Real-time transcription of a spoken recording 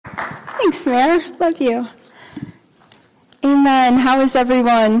Thanks, Mare. Love you. Amen. How is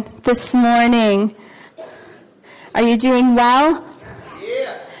everyone this morning? Are you doing well?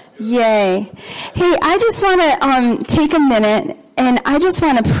 Yeah. Yay. Hey, I just want to take a minute, and I just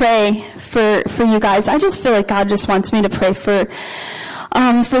want to pray for you guys. I just feel like God just wants me to pray for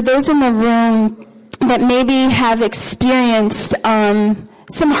those in the room that maybe have experienced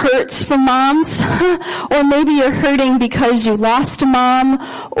some hurts from moms, or maybe you're hurting because you lost a mom,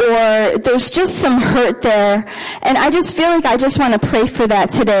 or there's just some hurt there. And I just feel like I just want to pray for that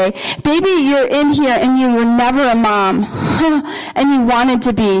today. Maybe you're in here and you were never a mom and you wanted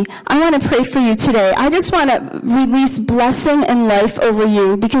to be. I want to pray for you today. I just want to release blessing and life over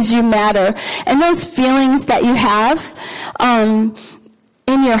you because you matter. And those feelings that you have,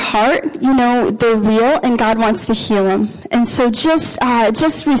 in your heart, you know, they're real, and God wants to heal them. And so just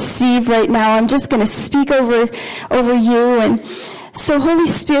receive right now. I'm just going to speak over you. And so, Holy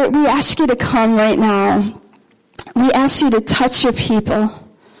Spirit, we ask you to come right now. We ask you to touch your people.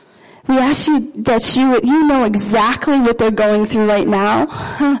 We ask you that you know exactly what they're going through right now.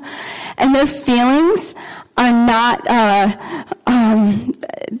 And their feelings are not,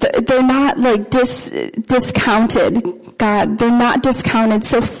 they're not like discounted. God, they're not discounted.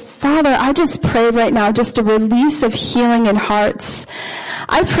 So, Father, I just pray right now just a release of healing in hearts.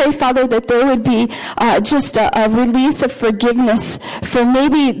 I pray, Father, that there would be just a release of forgiveness for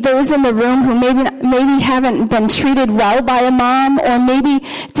maybe those in the room who maybe haven't been treated well by a mom, or maybe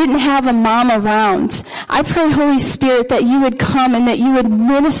didn't have a mom around. I pray, Holy Spirit, that you would come and that you would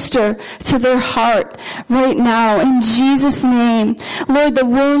minister to their heart right now in Jesus' name. Lord, the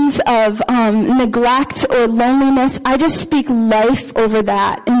wounds of neglect or loneliness, I just speak life over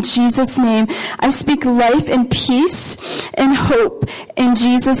that in Jesus' name. I speak life and peace and hope in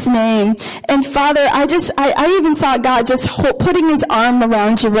Jesus' name. And Father, I even saw God just putting his arm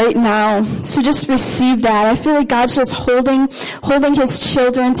around you right now. So just receive that. I feel like God's just holding his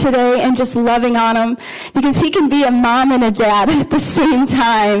children today and just loving on them, because he can be a mom and a dad at the same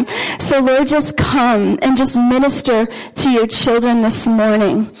time. So Lord, just come and just minister to your children this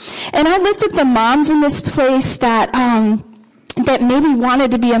morning. And I lift up the moms in this place that maybe wanted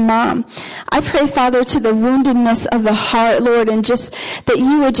to be a mom. I pray, Father, to the woundedness of the heart, Lord, and just that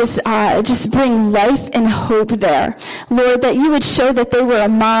you would just bring life and hope there. Lord, that you would show that they were a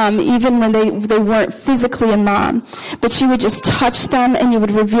mom even when they weren't physically a mom. But you would just touch them and you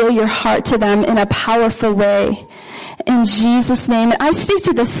would reveal your heart to them in a powerful way. In Jesus' name. And I speak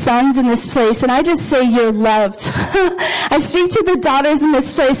to the sons in this place, and I just say you're loved. I speak to the daughters in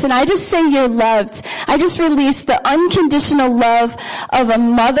this place, and I just say you're loved. I just release the unconditional love of a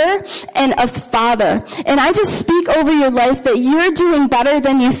mother and a father. And I just speak over your life that you're doing better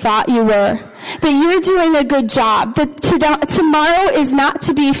than you thought you were. That you're doing a good job. That tomorrow is not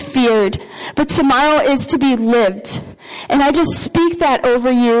to be feared, but tomorrow is to be lived. And I just speak that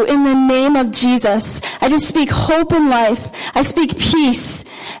over you in the name of Jesus. I just speak hope and life. I speak peace.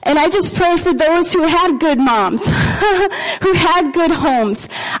 And I just pray for those who had good moms, who had good homes.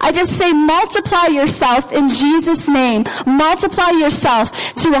 I just say multiply yourself in Jesus' name. Multiply yourself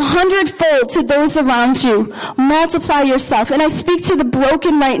to 100-fold to those around you. Multiply yourself. And I speak to the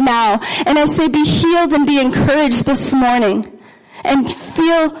broken right now. And I say be healed and be encouraged this morning. And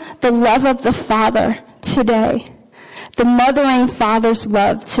feel the love of the Father today. The mothering Father's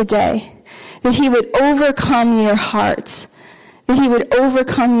love today. That he would overcome your heart. That he would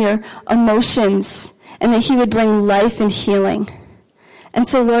overcome your emotions. And that he would bring life and healing. And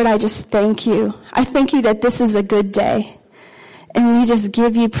so, Lord, I just thank you. I thank you that this is a good day. And we just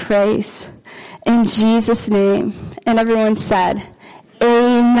give you praise. In Jesus' name. And everyone said,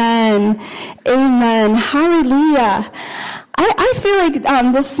 Amen. Amen. Hallelujah. I feel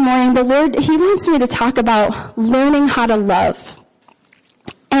like this morning the Lord, he wants me to talk about learning how to love.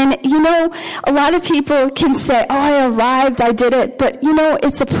 And, you know, a lot of people can say, oh, I arrived, I did it. But, you know,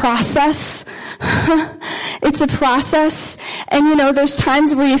 it's a process. It's a process. And, you know, there's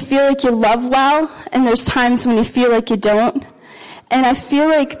times where you feel like you love well, and there's times when you feel like you don't. And I feel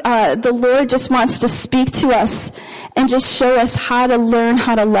like the Lord just wants to speak to us and just show us how to learn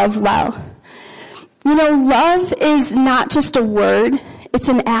how to love well. You know, love is not just a word, it's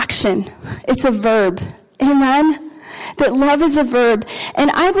an action. It's a verb. Amen? That love is a verb. And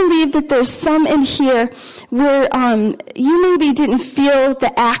I believe that there's some in here where you maybe didn't feel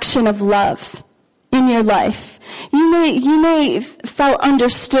the action of love in your life. You may felt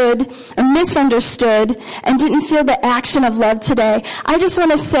understood or misunderstood and didn't feel the action of love today. I just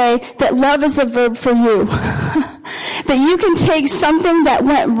want to say that love is a verb for you. That you can take something that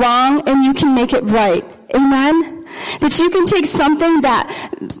went wrong and you can make it right. Amen? That you can take something that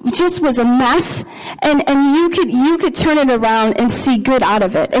just was a mess and you could turn it around and see good out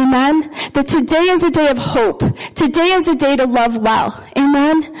of it. Amen? That today is a day of hope. Today is a day to love well.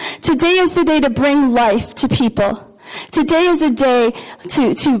 Amen? Today is the day to bring life to people. Today is a day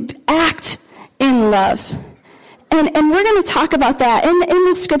to act in love. And we're going to talk about that. In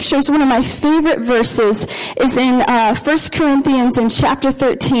the scriptures, one of my favorite verses is in 1 Corinthians in chapter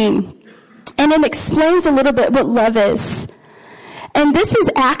 13. And it explains a little bit what love is. And this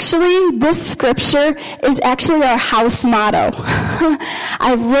scripture is actually our house motto.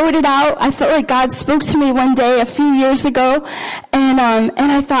 I wrote it out. I felt like God spoke to me one day a few years ago. And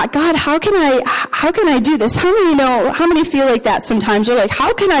I thought, God, how can I do this? How many feel like that sometimes? You're like,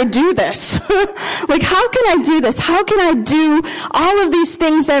 how can I do this? Like, how can I do this? How can I do all of these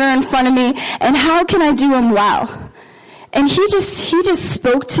things that are in front of me? And how can I do them well? And he just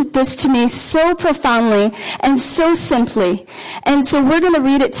spoke this to me so profoundly and so simply. And so we're going to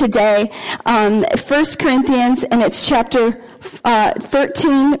read it today, 1 Corinthians, and it's chapter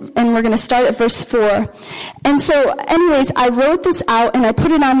 13, and we're going to start at verse 4. And so, anyways, I wrote this out and I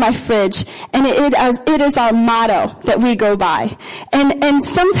put it on my fridge, and it is our motto that we go by. And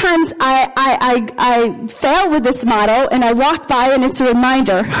sometimes I fail with this motto, and I walk by and it's a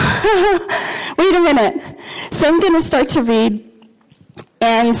reminder. Wait a minute. So I'm going to start to read,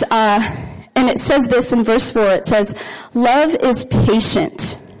 and it says this in verse 4. It says, love is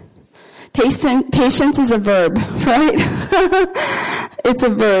patient. Patience is a verb, right? It's a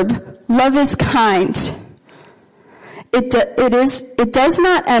verb. Love is kind. It does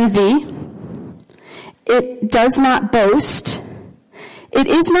not envy. It does not boast. It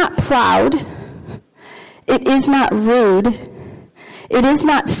is not proud. It is not rude. It is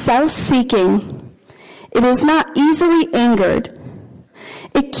not self-seeking. It is not easily angered.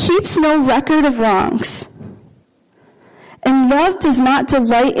 It keeps no record of wrongs. And love does not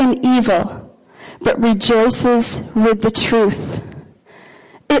delight in evil, but rejoices with the truth.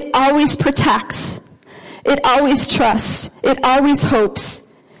 It always protects. It always trusts. It always hopes.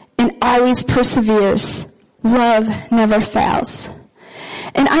 And always perseveres. Love never fails.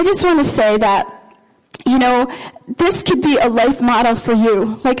 And I just want to say that, this could be a life model for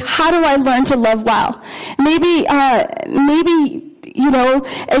you. Like, how do I learn to love well? Maybe,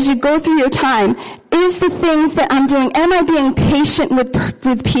 as you go through your time, is the things that I'm doing, am I being patient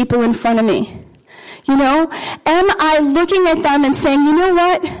with people in front of me? Am I looking at them and saying, you know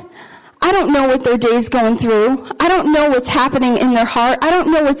what? I don't know what their day's going through. I don't know what's happening in their heart. I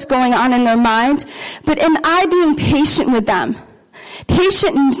don't know what's going on in their mind. But am I being patient with them?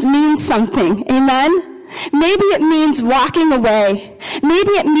 Patience means something. Amen? Maybe it means walking away. Maybe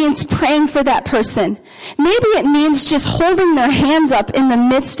it means praying for that person. Maybe it means just holding their hands up in the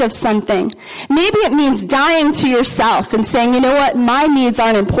midst of something. Maybe it means dying to yourself and saying, you know what, my needs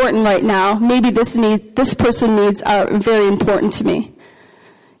aren't important right now. Maybe this person's needs are very important to me.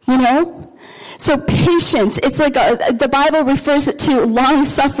 So patience, it's like the Bible refers it to long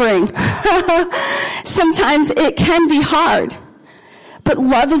suffering. Sometimes it can be hard. But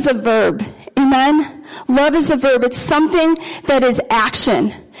love is a verb. Amen? Love is a verb. It's something that is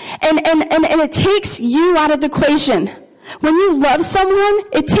action. And it takes you out of the equation. When you love someone,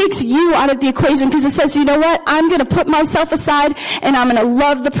 it takes you out of the equation because it says, you know what? I'm going to put myself aside and I'm going to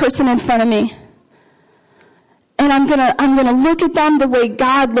love the person in front of me. And I'm going to look at them the way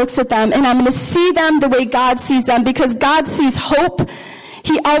God looks at them. And I'm going to see them the way God sees them because God sees hope.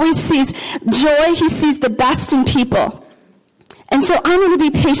 He always sees joy. He sees the best in people. And so I'm going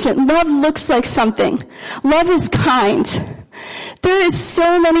to be patient. Love looks like something. Love is kind. There is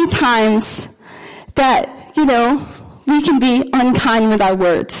so many times that, we can be unkind with our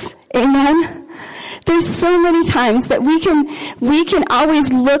words. Amen? There's so many times that we can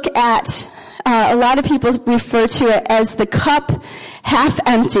always look at, a lot of people refer to it as the cup half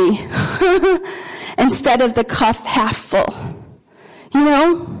empty instead of the cup half full.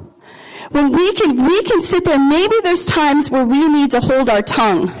 When we can sit there, maybe there's times where we need to hold our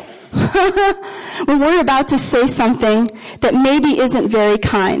tongue. When we're about to say something that maybe isn't very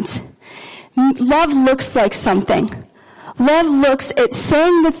kind. Love looks like something. Love looks at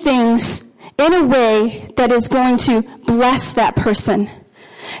saying the things in a way that is going to bless that person.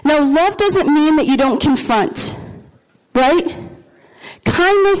 Now, love doesn't mean that you don't confront, right?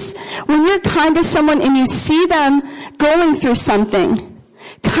 Kindness, when you're kind to someone and you see them going through something,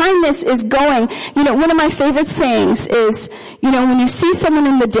 kindness is going. One of my favorite sayings is, when you see someone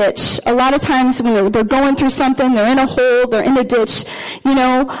in the ditch, a lot of times when they're going through something, they're in a hole, they're in a ditch,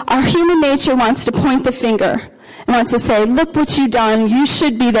 our human nature wants to point the finger and wants to say, look what you've done, you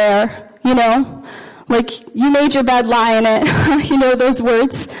should be there, Like, you made your bed, lie in it. You know those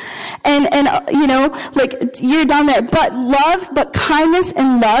words. And you know, like, you're down there. But kindness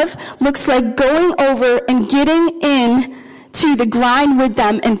and love looks like going over and getting in to the grind with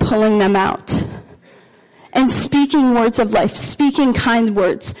them and pulling them out. And speaking words of life, speaking kind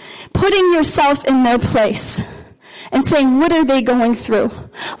words. Putting yourself in their place. And saying, what are they going through?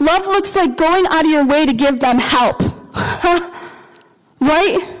 Love looks like going out of your way to give them help.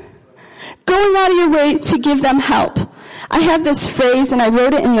 Right? Going out of your way to give them help. I have this phrase, and I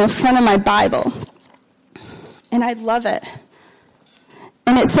wrote it in the front of my Bible. And I love it.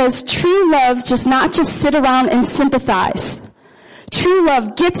 And it says, true love does not just sit around and sympathize. True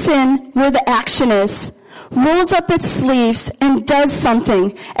love gets in where the action is, rolls up its sleeves, and does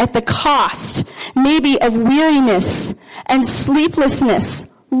something at the cost, maybe of weariness and sleeplessness.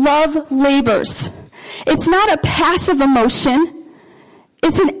 Love labors. It's not a passive emotion.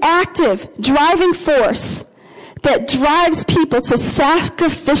 It's an active, driving force that drives people to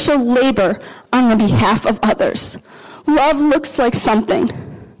sacrificial labor on the behalf of others. Love looks like something.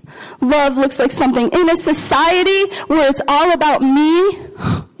 Love looks like something. In a society where it's all about me,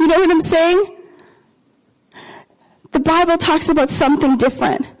 you know what I'm saying? The Bible talks about something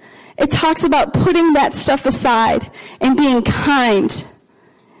different. It talks about putting that stuff aside and being kind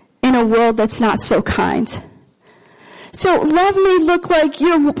in a world that's not so kind. So love may look like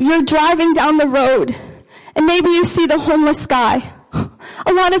you're driving down the road and maybe you see the homeless guy.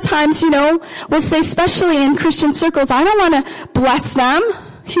 A lot of times, you know, we'll say, especially in Christian circles, I don't want to bless them,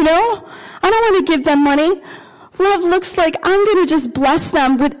 you know. I don't want to give them money. Love looks like I'm going to just bless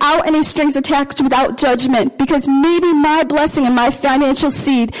them without any strings attached, without judgment, because maybe my blessing and my financial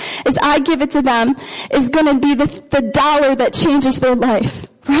seed, as I give it to them, is going to be the dollar that changes their life.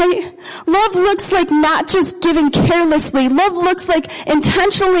 Right? Love looks like not just giving carelessly. Love looks like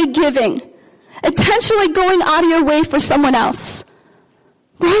intentionally giving. Intentionally going out of your way for someone else.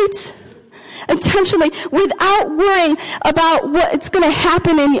 Right? Intentionally, without worrying about what's going to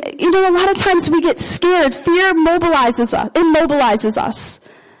happen. And, you know, a lot of times we get scared. Fear immobilizes us.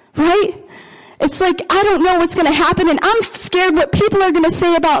 Right? It's like, I don't know what's going to happen, and I'm scared what people are going to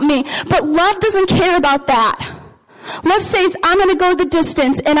say about me. But love doesn't care about that. Love says, I'm going to go the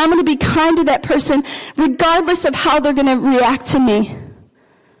distance, and I'm going to be kind to that person regardless of how they're going to react to me.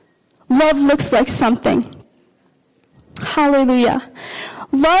 Love looks like something. Hallelujah.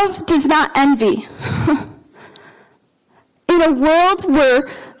 Love does not envy. In a world where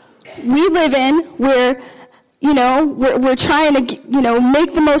we live in, where, you know, we're trying to, you know,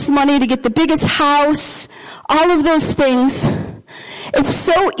 make the most money to get the biggest house, all of those things, it's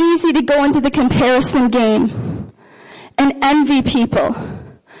so easy to go into the comparison game and envy people.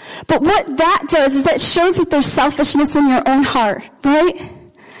 But what that does is that shows that there's selfishness in your own heart, right?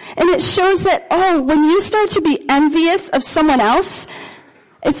 And it shows that, when you start to be envious of someone else,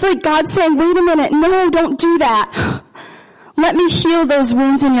 it's like God saying, wait a minute, no, don't do that. Let me heal those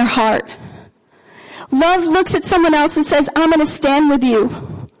wounds in your heart. Love looks at someone else and says, I'm going to stand with you.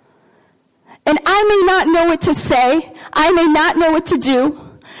 And I may not know what to say, I may not know what to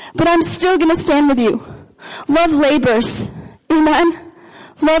do, but I'm still going to stand with you. Love labors. Amen?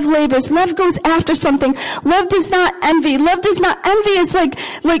 Love labors. Love goes after something. Love does not envy. Love does not envy is like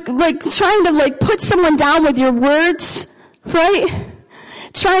trying to put someone down with your words, right?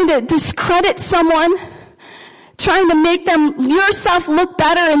 Trying to discredit someone, trying to make yourself look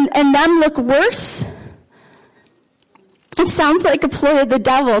better and them look worse. It sounds like a ploy of the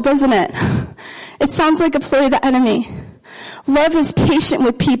devil, doesn't it? It sounds like a ploy of the enemy. Love is patient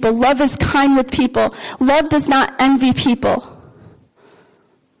with people. Love is kind with people. Love does not envy people.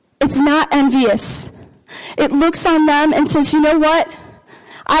 It's not envious. It looks on them and says, you know what?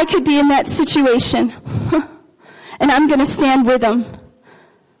 I could be in that situation. And I'm going to stand with them.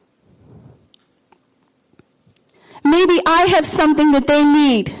 Maybe I have something that they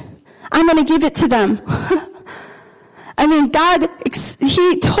need. I'm going to give it to them. I mean, God,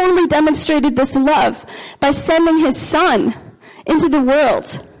 He totally demonstrated this love by sending His Son into the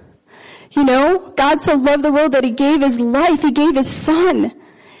world. You know, God so loved the world that He gave His life. He gave His Son.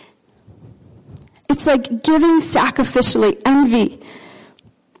 It's like giving sacrificially. Envy.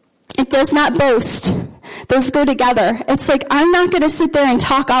 It does not boast. Those go together. It's like, I'm not going to sit there and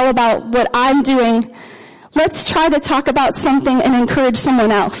talk all about what I'm doing. Let's try to talk about something and encourage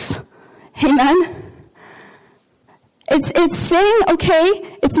someone else. Amen? It's saying,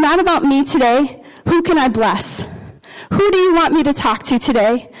 okay, it's not about me today. Who can I bless? Who do you want me to talk to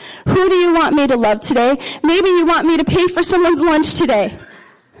today? Who do you want me to love today? Maybe you want me to pay for someone's lunch today.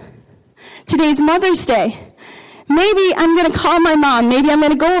 Today's Mother's Day. Maybe I'm going to call my mom. Maybe I'm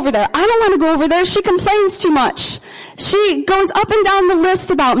going to go over there. I don't want to go over there. She complains too much. She goes up and down the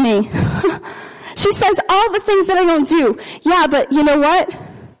list about me. She says all the things that I don't do. Yeah, but you know what?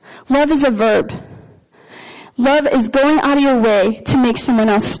 Love is a verb. Love is going out of your way to make someone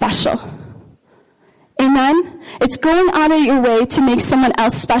else special. Amen? It's going out of your way to make someone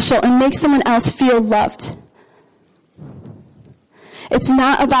else special and make someone else feel loved. It's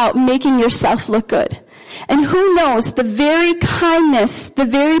not about making yourself look good. And who knows, the very kindness, the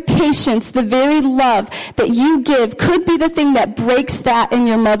very patience, the very love that you give could be the thing that breaks that in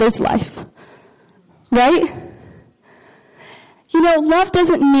your mother's life. Right? You know, love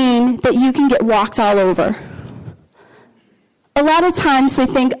doesn't mean that you can get walked all over. A lot of times they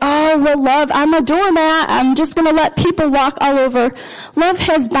think, oh, well, love, I'm a doormat. I'm just going to let people walk all over. Love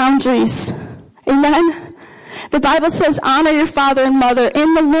has boundaries. Amen? The Bible says, honor your father and mother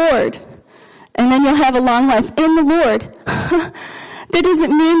in the Lord, and then you'll have a long life in the Lord. That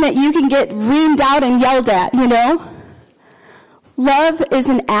doesn't mean that you can get reamed out and yelled at, you know? Love is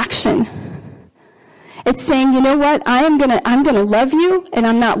an action. It's saying, you know what, I'm gonna love you, and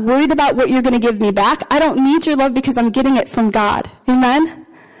I'm not worried about what you're gonna give me back. I don't need your love because I'm getting it from God. Amen?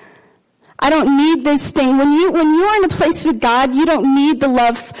 I don't need this thing. When you're in a place with God, you don't need the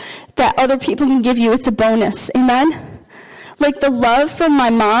love that other people can give you. It's a bonus. Amen? Like the love from my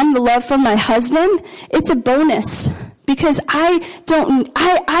mom, the love from my husband, it's a bonus. Because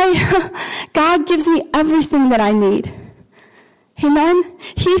God gives me everything that I need. Amen?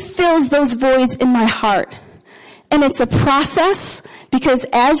 He fills those voids in my heart. And it's a process, because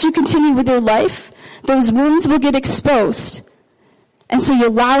as you continue with your life, those wounds will get exposed. And so you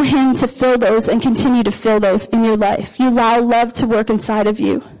allow him to fill those and continue to fill those in your life. You allow love to work inside of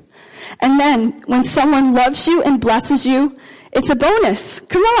you. And then when someone loves you and blesses you, it's a bonus.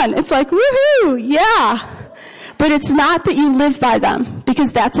 Come on. It's like, woohoo, yeah. But it's not that you live by them,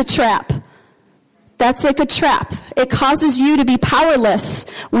 because that's a trap. That's like a trap. It causes you to be powerless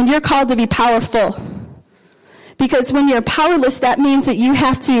when you're called to be powerful. Because when you're powerless, that means that you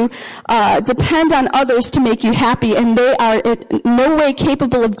have to depend on others to make you happy, and they are in no way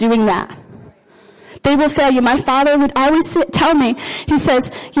capable of doing that. They will fail you. My father would always tell me, he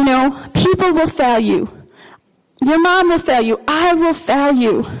says, you know, people will fail you. Your mom will fail you. I will fail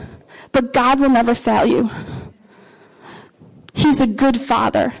you. But God will never fail you. He's a good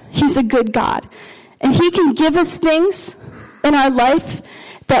father. He's a good God. And he can give us things in our life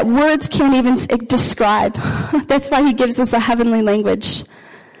that words can't even describe. That's why he gives us a heavenly language.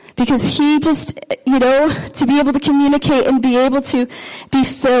 Because he just, you know, to be able to communicate and be able to be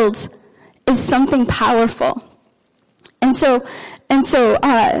filled is something powerful. And so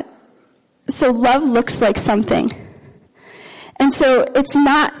love looks like something. And so it's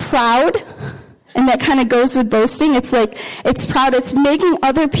not proud. And that kind of goes with boasting. It's like, it's proud. It's making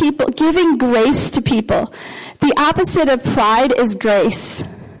other people, giving grace to people. The opposite of pride is grace.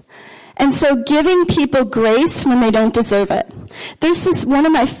 And so giving people grace when they don't deserve it. There's this one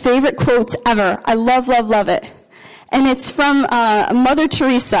of my favorite quotes ever. I love, love, love it. And it's from Mother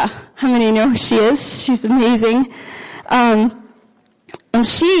Teresa. How many know who she is? She's amazing. And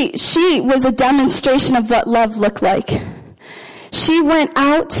she was a demonstration of what love looked like. She went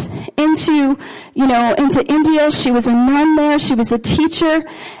out into India. She was a nun there. She was a teacher.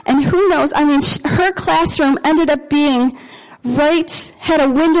 And who knows, her classroom ended up being had a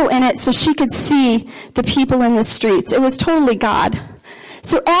window in it so she could see the people in the streets. It was totally God.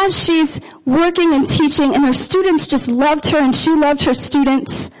 So as she's working and teaching, and her students just loved her, and she loved her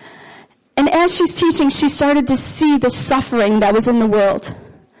students, and as she's teaching, she started to see the suffering that was in the world.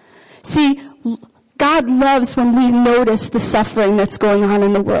 See, God loves when we notice the suffering that's going on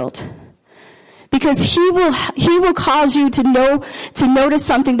in the world. Because he will cause you to notice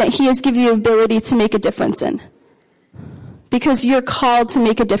something that he has given you the ability to make a difference in. Because you're called to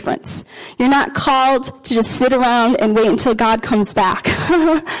make a difference. You're not called to just sit around and wait until God comes back.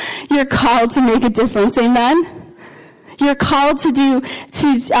 You're called to make a difference. Amen? You're called to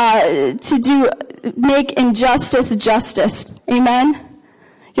make injustice justice. Amen?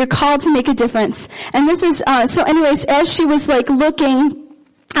 You're called to make a difference. And this is, so anyways, as she was like looking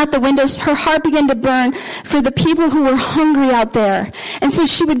out the windows, her heart began to burn for the people who were hungry out there. And so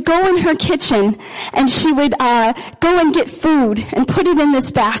she would go in her kitchen and she would go and get food and put it in this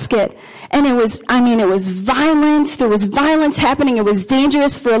basket. And it was violence. There was violence happening. It was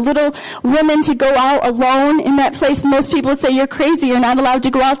dangerous for a little woman to go out alone in that place. Most people would say, you're crazy. You're not allowed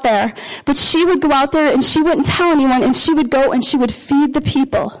to go out there. But she would go out there and she wouldn't tell anyone. And she would go and she would feed the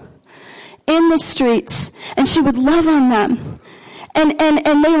people in the streets. And she would love on them.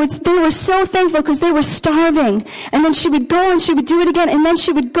 And they were so thankful because they were starving. And then she would go and she would do it again. And then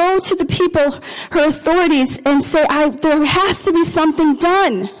she would go to the people, her authorities, and say, there has to be something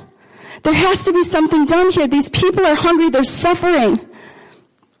done. There has to be something done here. These people are hungry. They're suffering.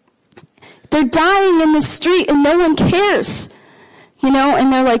 They're dying in the street and no one cares.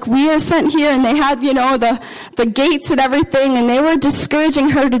 And they're like, we are sent here, and they had, the gates and everything, and they were discouraging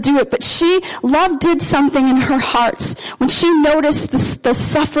her to do it. But love did something in her heart when she noticed the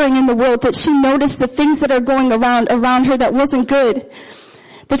suffering in the world, that she noticed the things that are going around her that wasn't good.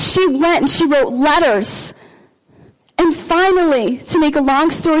 That she went and she wrote letters. And finally, to make a long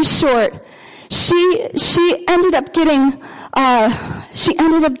story short, she ended up getting a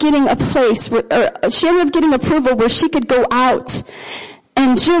place she ended up getting approval where she could go out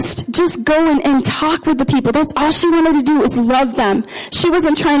and just go and talk with the people. That's all she wanted to do, was love them. She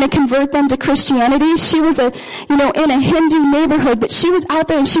wasn't trying to convert them to Christianity. She was in a Hindu neighborhood, but she was out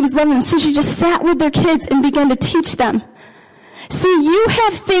there and she was loving them. So she just sat with their kids and began to teach them. See, you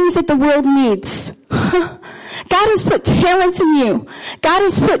have things that the world needs. God has put talent in you. God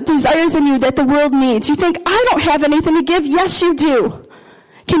has put desires in you that the world needs. You think, I don't have anything to give. Yes, you do.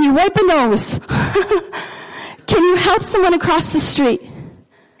 Can you wipe a nose? Can you help someone across the street?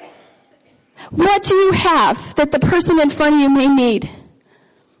 What do you have that the person in front of you may need?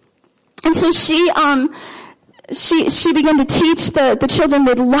 And so she began to teach the children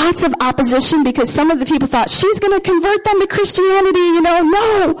with lots of opposition, because some of the people thought, she's going to convert them to Christianity,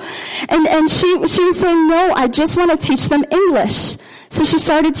 no. And she was saying, no, I just want to teach them English. So she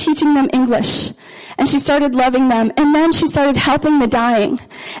started teaching them English. And she started loving them. And then she started helping the dying.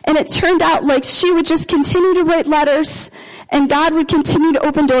 And it turned out like she would just continue to write letters, and God would continue to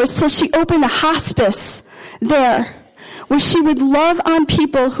open doors. So she opened a hospice there, where she would love on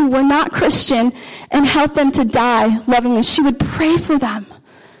people who were not Christian and help them to die lovingly. She would pray for them,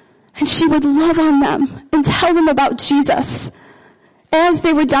 and she would love on them and tell them about Jesus as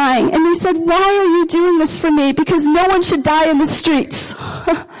they were dying. And they said, why are you doing this for me? Because no one should die in the streets.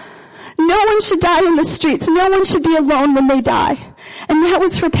 No one should die in the streets. No one should be alone when they die. And that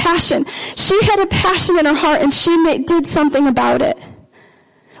was her passion. She had a passion in her heart, and she did something about it.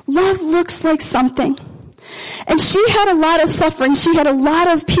 Love looks like something. And she had a lot of suffering. She had a lot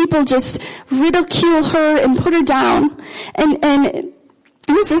of people just ridicule her and put her down. And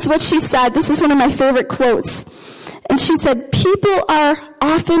this is what she said. This is one of my favorite quotes. And she said, people are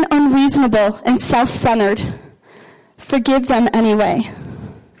often unreasonable and self-centered. Forgive them anyway.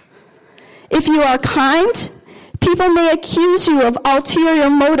 If you are kind, people may accuse you of ulterior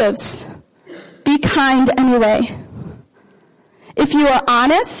motives. Be kind anyway. If you are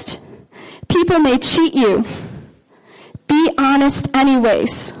honest, people may cheat you. Be honest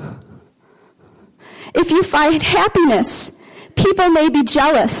anyways. If you find happiness, people may be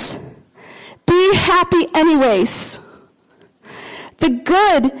jealous. Be happy anyways. The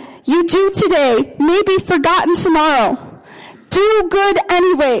good you do today may be forgotten tomorrow. Do good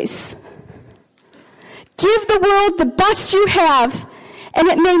anyways. Give the world the best you have, and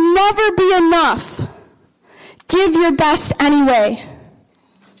it may never be enough. Give your best anyway.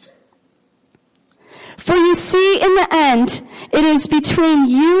 For you see, in the end, it is between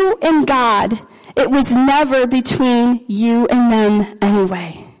you and God. It was never between you and them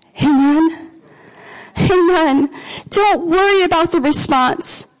anyway. Amen? Amen. Don't worry about the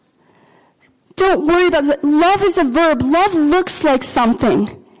response. Don't worry about it. Love is a verb. Love looks like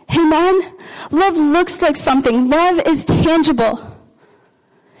something. Amen? Love looks like something. Love is tangible.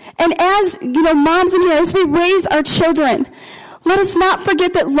 And as, moms in here, as we raise our children, let us not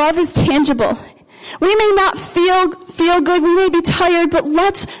forget that love is tangible. We may not feel good, we may be tired, but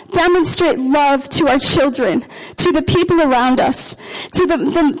let's demonstrate love to our children, to the people around us, to the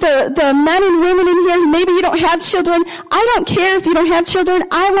men and women in here. Maybe you don't have children. I don't care if you don't have children.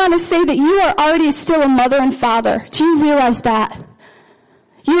 I want to say that you are already still a mother and father. Do you realize that?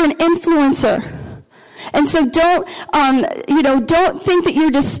 You're an influencer. And so don't think that you're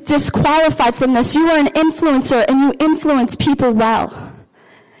disqualified from this. You are an influencer, and you influence people well.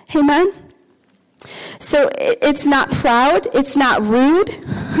 Amen? So it's not proud. It's not rude.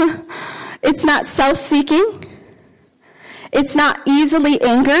 It's not self-seeking. It's not easily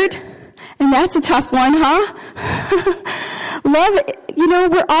angered. And that's a tough one, huh? Love,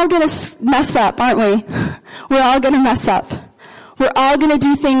 we're all going to mess up, aren't we? We're all going to mess up. We're all going to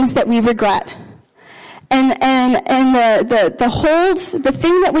do things that we regret. And the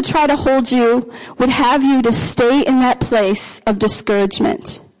thing that would try to hold you would have you to stay in that place of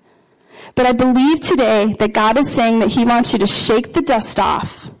discouragement. But I believe today that God is saying that He wants you to shake the dust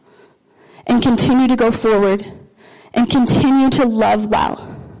off and continue to go forward and continue to love well.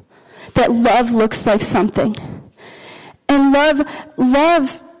 That love looks like something. And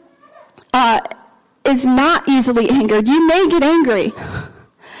love is not easily angered. You may get angry.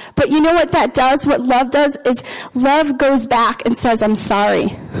 But you know what that does? What love does is love goes back and says, I'm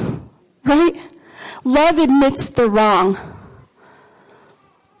sorry. Right? Love admits the wrong.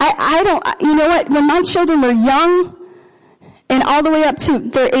 I don't, you know what? When my children were young and all the way up to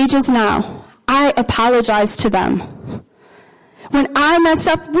their ages now, I apologize to them. When I mess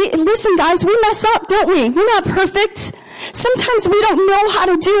up, listen guys, we mess up, don't we? We're not perfect. Sometimes we don't know how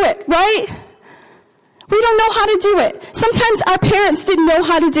to do it, right? We don't know how to do it. Sometimes our parents didn't know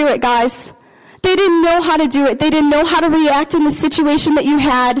how to do it, guys. They didn't know how to do it. They didn't know how to react in the situation that you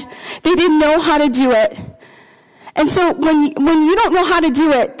had. They didn't know how to do it. And so when you don't know how to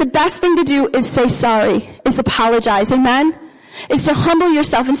do it, the best thing to do is say sorry, is apologize, amen? Is to humble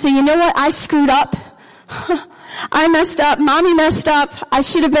yourself and say, you know what, I screwed up. I messed up. Mommy messed up. I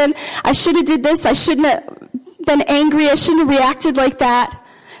should have did this. I shouldn't have been angry. I shouldn't have reacted like that.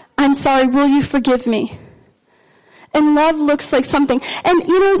 I'm sorry. Will you forgive me? And love looks like something. And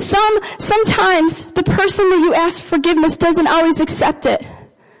you know, sometimes the person that you ask forgiveness doesn't always accept it.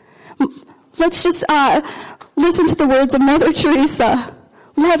 Let's just listen to the words of Mother Teresa.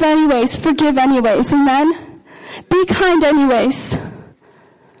 Love anyways, forgive anyways, amen? Be kind anyways.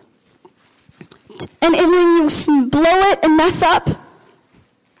 And when you blow it and mess up,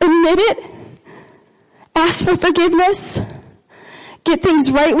 admit it, ask for forgiveness, get things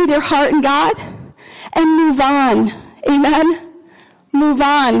right with your heart and God, and move on. Amen? Move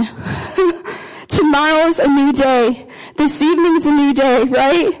on. Tomorrow's a new day. This evening's a new day,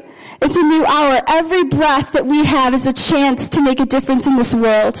 right? It's a new hour. Every breath that we have is a chance to make a difference in this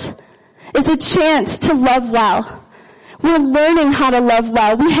world. It's a chance to love well. We're learning how to love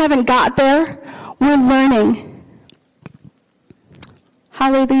well. We haven't got there. We're learning.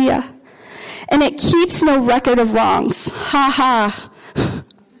 Hallelujah. And it keeps no record of wrongs. Ha ha.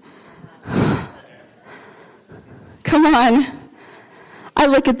 Come on. I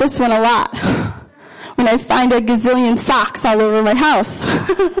look at this one a lot. When I find a gazillion socks all over my house.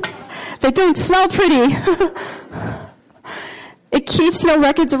 They don't smell pretty. It keeps no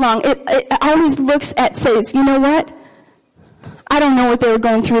records of wrong. It always says, you know what? I don't know what they were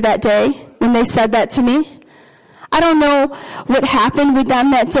going through that day when they said that to me. I don't know what happened with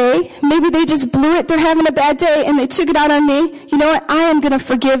them that day. Maybe they just blew it. They're having a bad day and they took it out on me. You know what? I am going to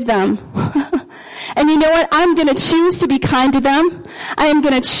forgive them. And you know what? I'm going to choose to be kind to them. I am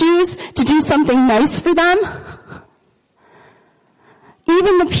going to choose to do something nice for them.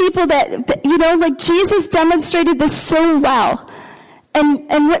 Even the people that, you know, like Jesus demonstrated this so well.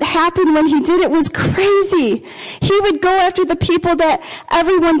 And what happened when he did it was crazy. He would go after the people that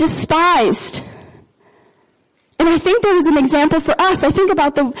everyone despised. And I think there was an example for us. I think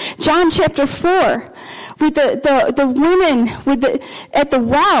about John chapter 4 with the women at the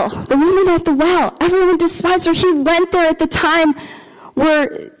well. The woman at the well. Everyone despised her. He went there at the time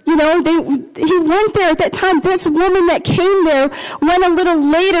where, you know, he went there at that time. This woman that came there went a little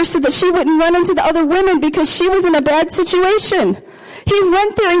later so that she wouldn't run into the other women because she was in a bad situation. He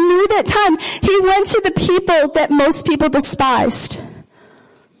went there. He knew that time. He went to the people that most people despised.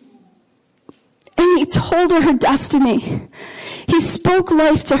 And he told her destiny. He spoke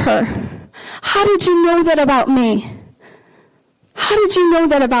life to her. How did you know that about me? How did you know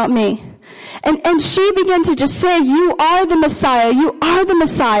that about me? And she began to just say, you are the Messiah. You are the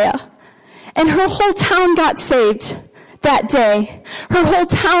Messiah. And her whole town got saved that day. Her whole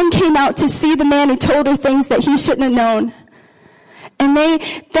town came out to see the man who told her things that he shouldn't have known. And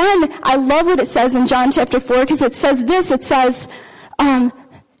then I love what it says in John chapter 4 because it says this. It says,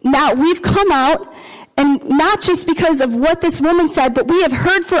 now we've come out, and not just because of what this woman said, but we have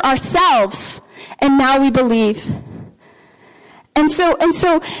heard for ourselves, and now we believe. And so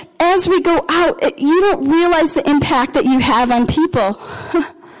as we go out, you don't realize the impact that you have on people.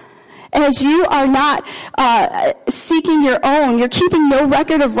 As you are not seeking your own, you're keeping no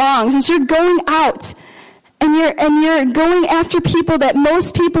record of wrongs. As you're going out, and you're going after people that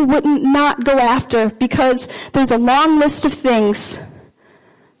most people wouldn't not go after because there's a long list of things.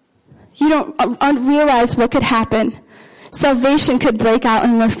 You don't realize what could happen. Salvation could break out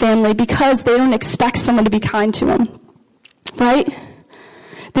in their family because they don't expect someone to be kind to them. Right?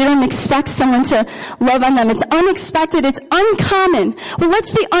 They don't expect someone to love on them. It's unexpected. It's uncommon. Well,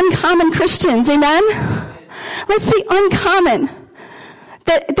 let's be uncommon Christians. Amen? Let's be uncommon.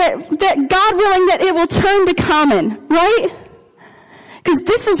 That God willing that it will turn to common, right? Because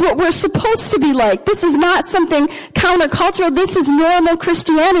this is what we're supposed to be like. This is not something countercultural. This is normal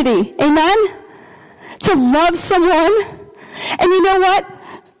Christianity. Amen? to love someone. And you know what?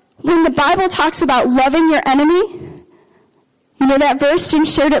 When the Bible talks about loving your enemy, you know that verse? Jim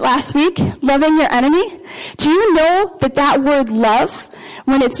shared it last week, loving your enemy. Do you know that word love,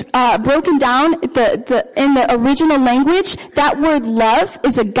 when it's broken down in the original language, that word love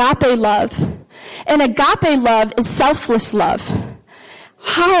is agape love. And agape love is selfless love.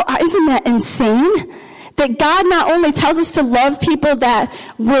 Isn't that insane? That God not only tells us to love people that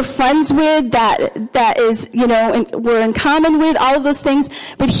we're friends with, that is, we're in common with, all of those things,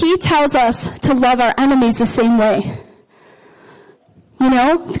 but he tells us to love our enemies the same way.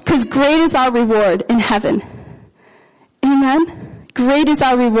 Because great is our reward in heaven. Amen? Great is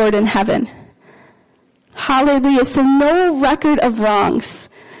our reward in heaven. Hallelujah. So no record of wrongs.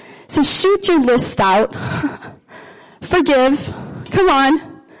 So shoot your list out. Forgive. Come on.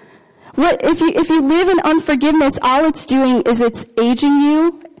 What if you live in unforgiveness, all it's doing is it's aging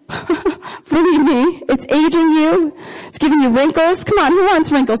you. Believe me, it's aging you. It's giving you wrinkles. Come on, who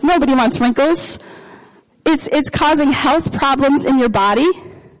wants wrinkles? Nobody wants wrinkles. It's causing health problems in your body.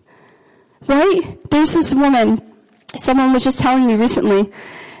 Right? There's this woman, someone was just telling me recently,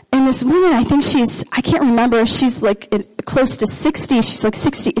 and this woman, I can't remember if she's like close to 60. She's like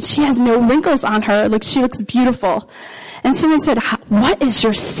 60, and she has no wrinkles on her. Like, she looks beautiful. And someone said, what is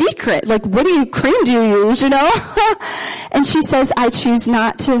your secret? Like, what cream do you use, And she says, I choose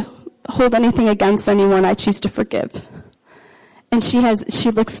not to hold anything against anyone. I choose to forgive. And she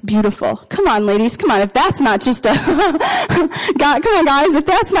looks beautiful. Come on, ladies. Come on. If that's not just come on, guys. If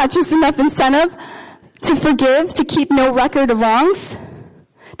that's not just enough incentive to forgive, to keep no record of wrongs,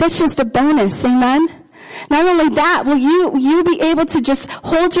 that's just a bonus. Amen. Not only that, will you be able to just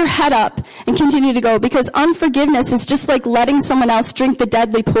hold your head up and continue to go, because unforgiveness is just like letting someone else drink the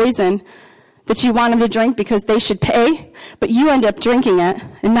deadly poison that you want them to drink because they should pay, but you end up drinking it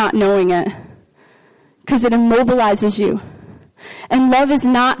and not knowing it because it immobilizes you. And love is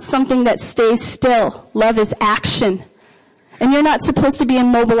not something that stays still. Love is action. And you're not supposed to be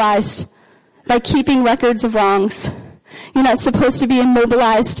immobilized by keeping records of wrongs. You're not supposed to be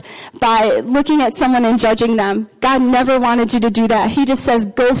immobilized by looking at someone and judging them. God never wanted you to do that. He just says,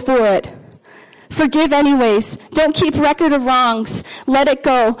 go for it. Forgive anyways. Don't keep record of wrongs. Let it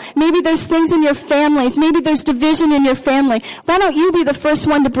go. Maybe there's things in your families. Maybe there's division in your family. Why don't you be the first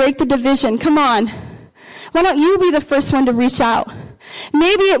one to break the division? Come on. Why don't you be the first one to reach out?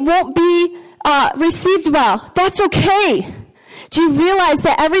 Maybe it won't be received well. That's okay. Do you realize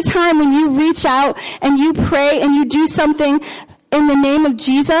that every time when you reach out and you pray and you do something in the name of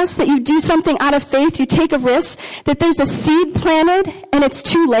Jesus, that you do something out of faith, you take a risk, that there's a seed planted and it's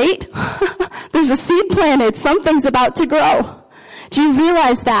too late? There's a seed planted. Something's about to grow. Do you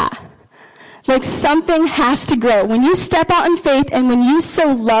realize that? Like, something has to grow. When you step out in faith and when you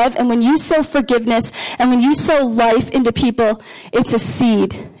sow love and when you sow forgiveness and when you sow life into people, it's a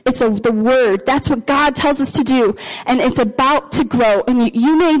seed. It's the word. That's what God tells us to do. And it's about to grow. And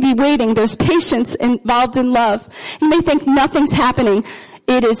you may be waiting. There's patience involved in love. You may think nothing's happening.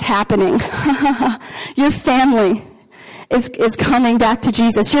 It is happening. Your family is coming back to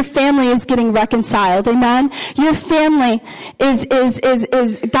Jesus. Your family is getting reconciled. Amen. Your family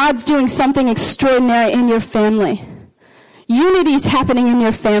is God's doing something extraordinary in your family. Unity is happening in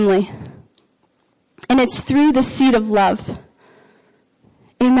your family. And it's through the seed of love.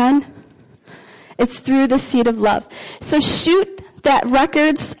 Amen. It's through the seed of love. So shoot that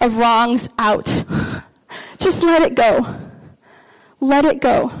records of wrongs out. Just let it go. Let it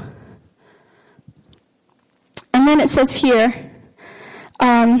go. And then it says here,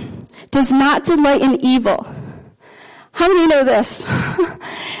 does not delight in evil. How many know this?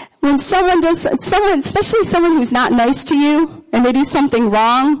 When someone, especially someone who's not nice to you, and they do something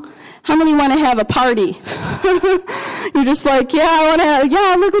wrong, how many want to have a party? You're just like,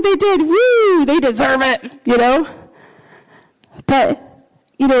 look what they did. Woo, they deserve it, But,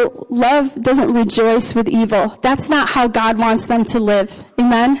 love doesn't rejoice with evil. That's not how God wants them to live.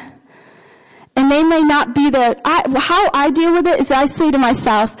 Amen? And they may not be there. How I deal with it is I say to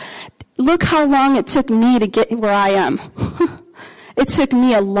myself, look how long it took me to get where I am. It took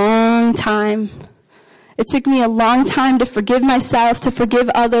me a long time. It took me a long time to forgive myself, to forgive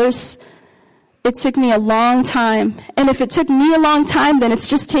others. It took me a long time. And if it took me a long time, then it's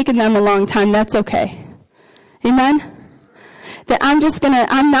just taken them a long time. That's okay. Amen? That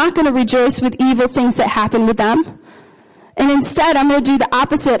I'm not going to rejoice with evil things that happen with them. And instead, I'm going to do the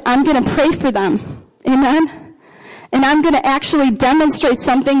opposite. I'm going to pray for them. Amen? And I'm going to actually demonstrate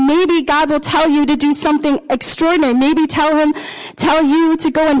something. Maybe God will tell you to do something extraordinary. Maybe tell you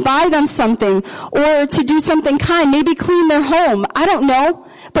to go and buy them something or to do something kind. Maybe clean their home. I don't know.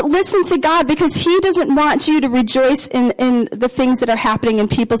 But listen to God, because he doesn't want you to rejoice in the things that are happening in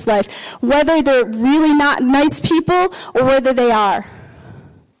people's life, whether they're really not nice people or whether they are.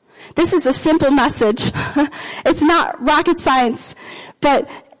 This is a simple message. It's not rocket science, but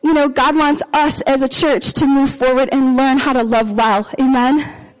God wants us as a church to move forward and learn how to love well. Amen?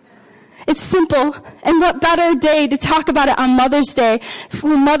 It's simple. And what better day to talk about it on Mother's Day,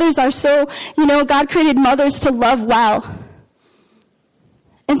 when mothers are so, God created mothers to love well.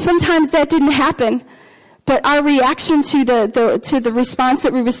 And sometimes that didn't happen. But our reaction to the response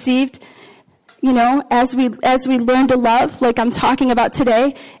that we received, as we learn to love, like I'm talking about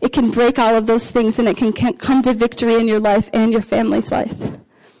today, it can break all of those things, and it can come to victory in your life and your family's life.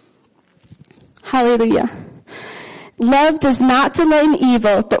 Hallelujah. Love does not delay in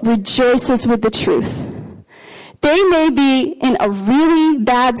evil, but rejoices with the truth. They may be in a really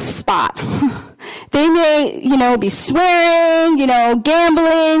bad spot. They may, be swearing,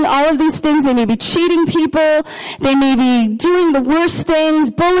 gambling, all of these things. They may be cheating people. They may be doing the worst things,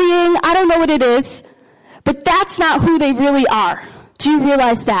 bullying. I don't know what it is. But that's not who they really are. Do you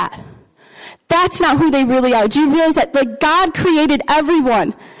realize that? That's not who they really are. Do you realize that? Like, God created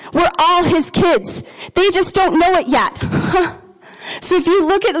everyone. We're all his kids. They just don't know it yet. So if you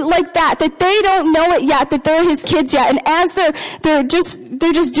look at it like that they don't know it yet, that they're his kids yet, and as they're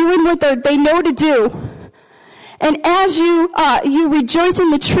just doing what they know to do, and as you rejoice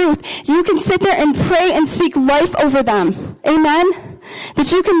in the truth, you can sit there and pray and speak life over them. Amen?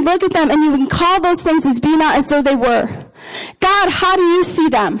 That you can look at them and you can call those things as be not as though they were. God, how do you see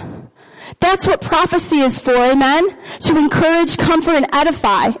them? That's what prophecy is for, amen? To encourage, comfort, and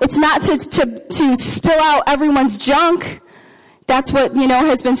edify. It's not to spill out everyone's junk. That's what,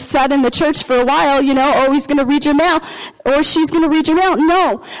 has been said in the church for a while, oh, he's going to read your mail, or she's going to read your mail.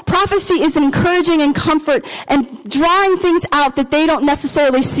 No. Prophecy is encouraging and comfort and drawing things out that they don't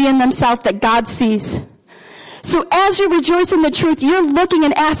necessarily see in themselves that God sees. So as you rejoice in the truth, you're looking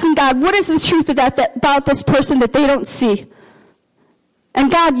and asking God, what is the truth of that about this person that they don't see?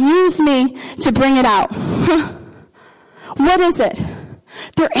 And God, use me to bring it out. What is it?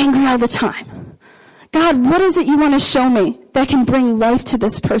 They're angry all the time. God, what is it you want to show me that can bring life to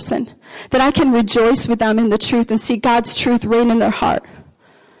this person? That I can rejoice with them in the truth and see God's truth reign in their heart.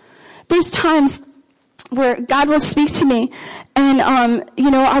 There's times where God will speak to me and,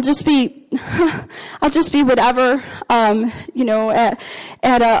 I'll just be whatever,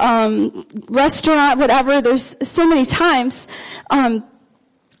 at a, restaurant, whatever. There's so many times,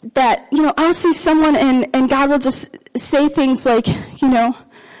 that, I'll see someone and God will just say things like,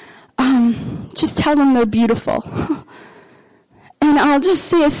 just tell them they're beautiful. And I'll just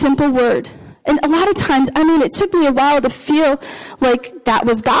say a simple word. And a lot of times, it took me a while to feel like that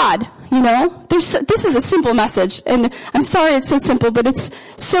was God, This is a simple message. And I'm sorry it's so simple, but it's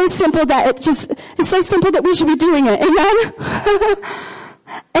so simple that it's so simple that we should be doing it. Amen?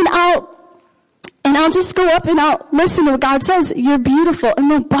 And I'll just go up and I'll listen to what God says. You're beautiful.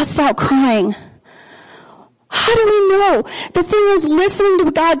 And they'll bust out crying. How do we know? The thing is listening to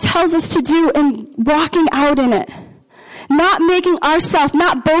what God tells us to do and walking out in it. Not making ourselves,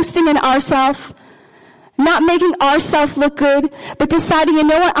 not boasting in ourselves, not making ourselves look good, but deciding, you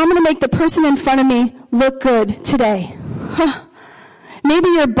know what, I'm going to make the person in front of me look good today. Maybe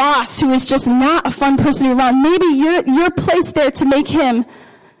your boss, who is just not a fun person to be around, maybe you're placed there to make him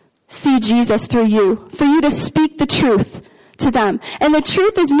see Jesus through you, for you to speak the truth to them. And the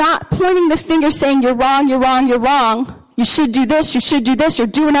truth is not pointing the finger saying you're wrong, you're wrong, you're wrong. You should do this, you're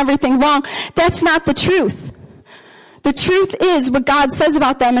doing everything wrong. That's not the truth. The truth is what God says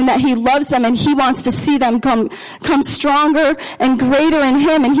about them, and that he loves them and he wants to see them come stronger and greater in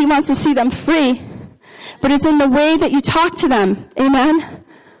him, and he wants to see them free. But it's in the way that you talk to them. Amen?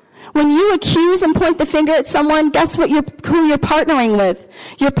 When you accuse and point the finger at someone, guess what? Who you're partnering with?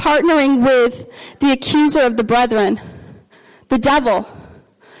 You're partnering with the accuser of the brethren, the devil.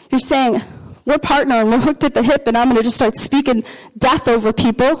 You're saying, we're partnering, we're hooked at the hip, and I'm going to just start speaking death over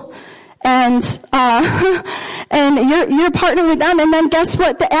people. And you're partnering with them, and then guess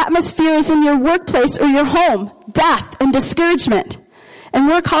what? The atmosphere is in your workplace or your home. Death and discouragement. And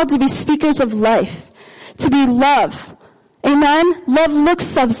we're called to be speakers of life, to be love. Amen? Love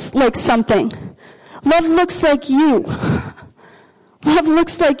looks like something. Love looks like you. Love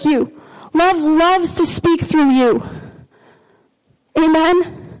looks like you. Love loves to speak through you. Amen?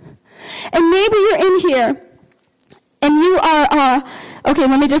 And maybe you're in here and you are, okay,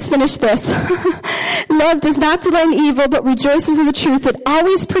 let me just finish this. Love does not delay in evil, but rejoices in the truth. It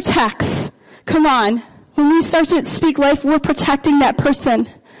always protects. Come on. When we start to speak life, we're protecting that person.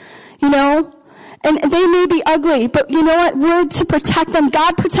 And they may be ugly, but you know what? We're to protect them.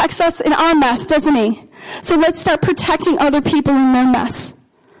 God protects us in our mess, doesn't he? So let's start protecting other people in their mess.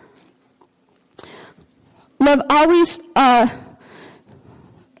 Love always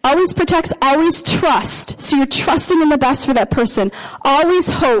protects, always trust. So you're trusting in the best for that person. Always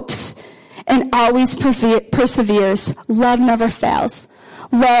hopes and always perseveres. Love never fails.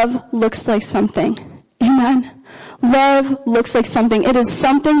 Love looks like something. Amen. Love looks like something. It is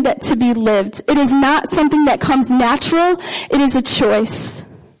something that to be lived. It is not something that comes natural. It is a choice.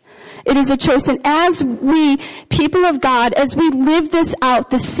 It is a choice. And as we, people of God, as we live this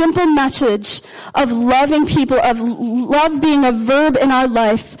out, the simple message of loving people, of love being a verb in our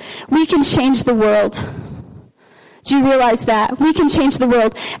life, we can change the world. Do you realize that? We can change the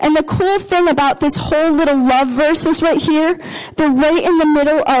world. And the cool thing about this whole little love verses right here, they're right in the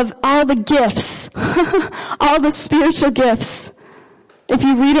middle of all the gifts, all the spiritual gifts, if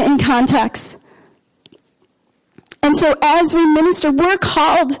you read it in context. And so as we minister, we're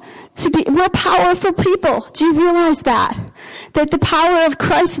called to be, we're powerful people. Do you realize that? That the power of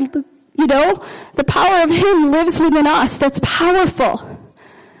Christ, you know, the power of him lives within us. That's powerful.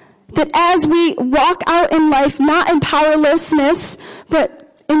 That as we walk out in life, not in powerlessness,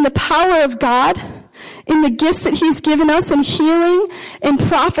 but in the power of God, in the gifts that he's given us, in healing, in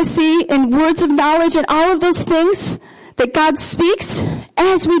prophecy, in words of knowledge, and all of those things that God speaks,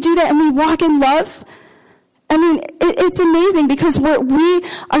 as we do that and we walk in love, I mean, it's amazing because we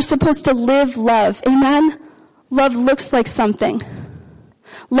are supposed to live love. Amen? Love looks like something.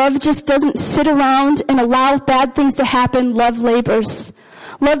 Love just doesn't sit around and allow bad things to happen. Love labors.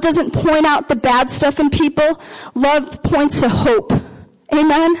 Love doesn't point out the bad stuff in people. Love points to hope.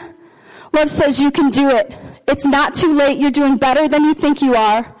 Amen? Love says you can do it. It's not too late. You're doing better than you think you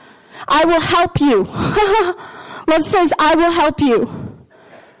are. I will help you. Love says, I will help you.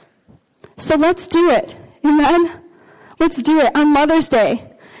 So let's do it. Amen? Let's do it on Mother's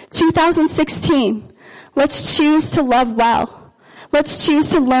Day, 2016. Let's choose to love well. Let's choose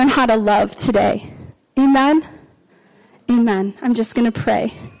to learn how to love today. Amen? Amen. I'm just going to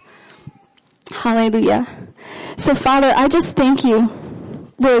pray. Hallelujah. So, Father, I just thank you,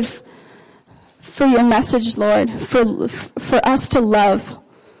 Lord, for your message, Lord, for us to love,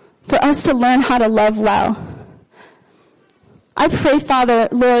 for us to learn how to love well. I pray, Father,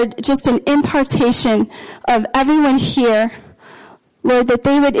 Lord, just an impartation of everyone here, Lord, that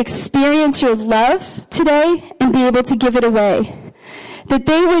they would experience your love today and be able to give it away. That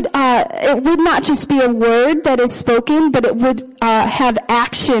they would, it would not just be a word that is spoken, but it would have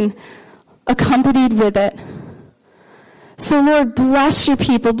action accompanied with it. So, Lord, bless your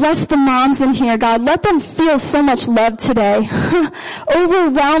people. Bless the moms in here, God. Let them feel so much love today.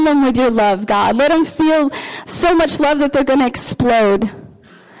 Overwhelm them with your love, God. Let them feel so much love that they're going to explode.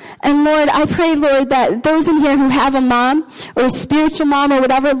 And, Lord, I pray, Lord, that those in here who have a mom or a spiritual mom or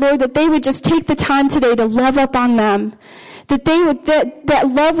whatever, Lord, that they would just take the time today to love up on them. That they would, that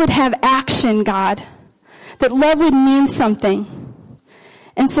love would have action, God. That love would mean something.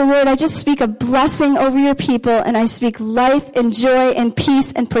 And so, Lord, I just speak a blessing over your people, and I speak life and joy and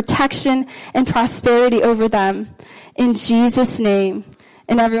peace and protection and prosperity over them. In Jesus' name.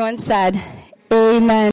 And everyone said, amen.